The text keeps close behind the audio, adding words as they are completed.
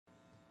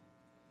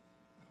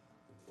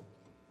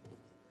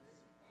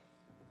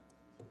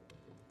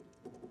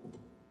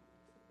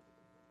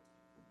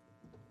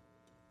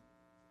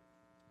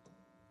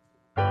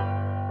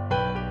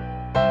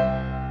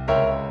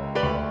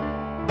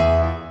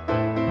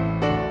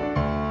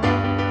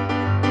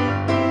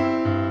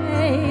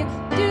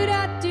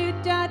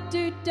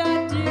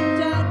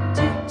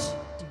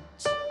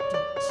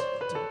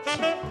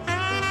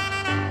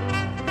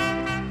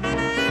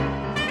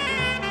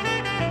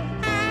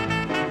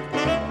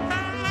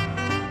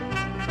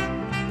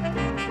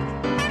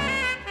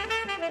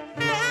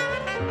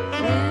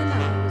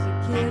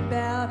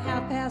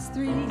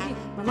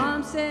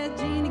said,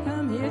 Jeannie,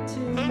 come here to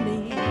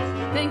me.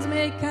 Things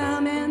may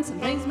come and some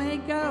things may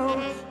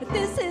go, but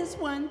this is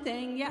one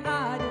thing you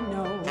ought to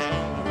know. It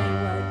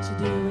ain't what you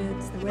do,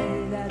 it's the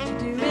way that you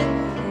do it. It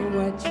ain't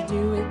what you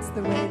do, it's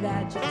the way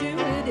that you do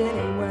it. It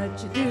ain't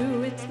what you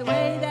do, it's the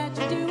way that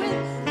you do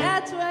it.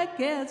 That's what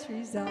gets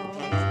results.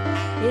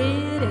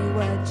 It ain't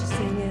what you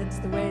sing, it's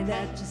the way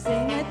that you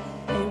sing it.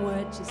 Ain't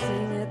what you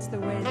sing, it's the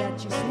way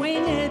that you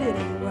swing it. It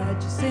ain't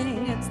what you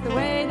sing, it's the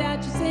way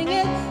that you sing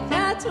it.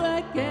 That's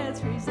what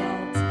gets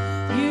results.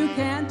 You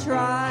can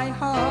try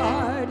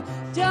hard,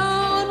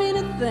 don't mean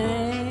a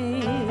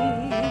thing.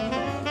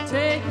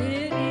 Take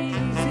it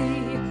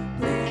easy,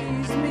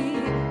 please me,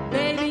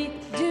 baby,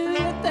 do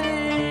your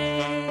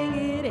thing.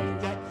 It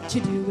ain't what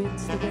you do,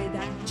 it's the way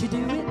that you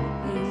do it.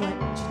 Ain't what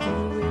you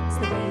do, it's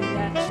the way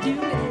that you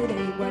do it. It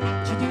ain't what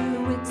you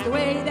do, it's the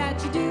way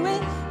that you do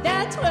it.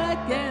 That's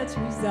what gets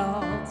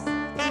results.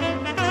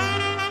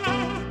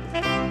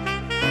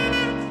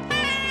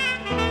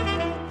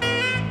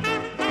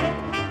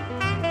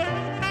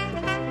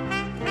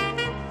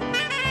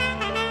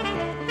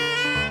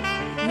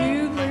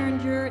 You've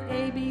learned your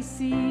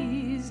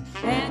ABCs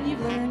and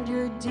you've learned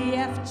your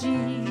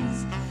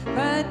DFGs,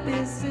 but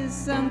this is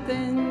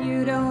something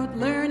you don't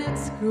learn at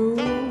school.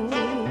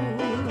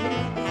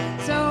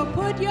 So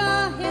put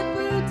your hip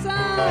boots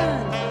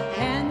on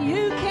and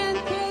you can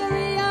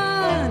carry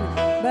on.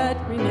 But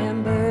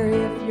remember,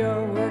 if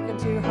you're working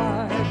too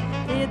hard,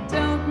 it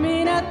don't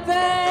mean a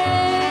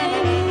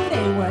thing. It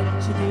ain't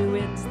what you do,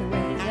 it's the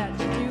way that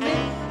you do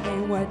it.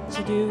 Ain't what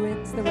you do,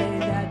 it's the way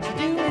that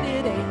you do it.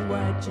 It ain't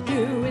what you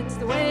do, it's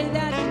the way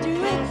that you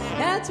do it.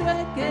 That's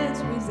what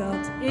gets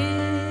results.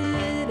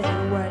 It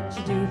ain't what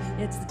you do,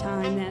 it's the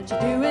time that you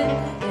do it.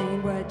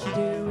 Ain't what you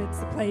do, it's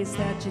the place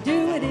that you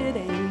do it. It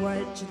ain't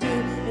what you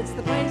do, it's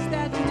the place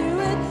that you do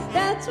it.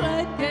 That's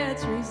what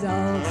gets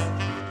results.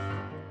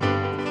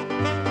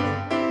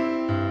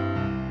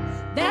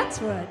 That's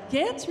what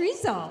gets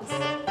results.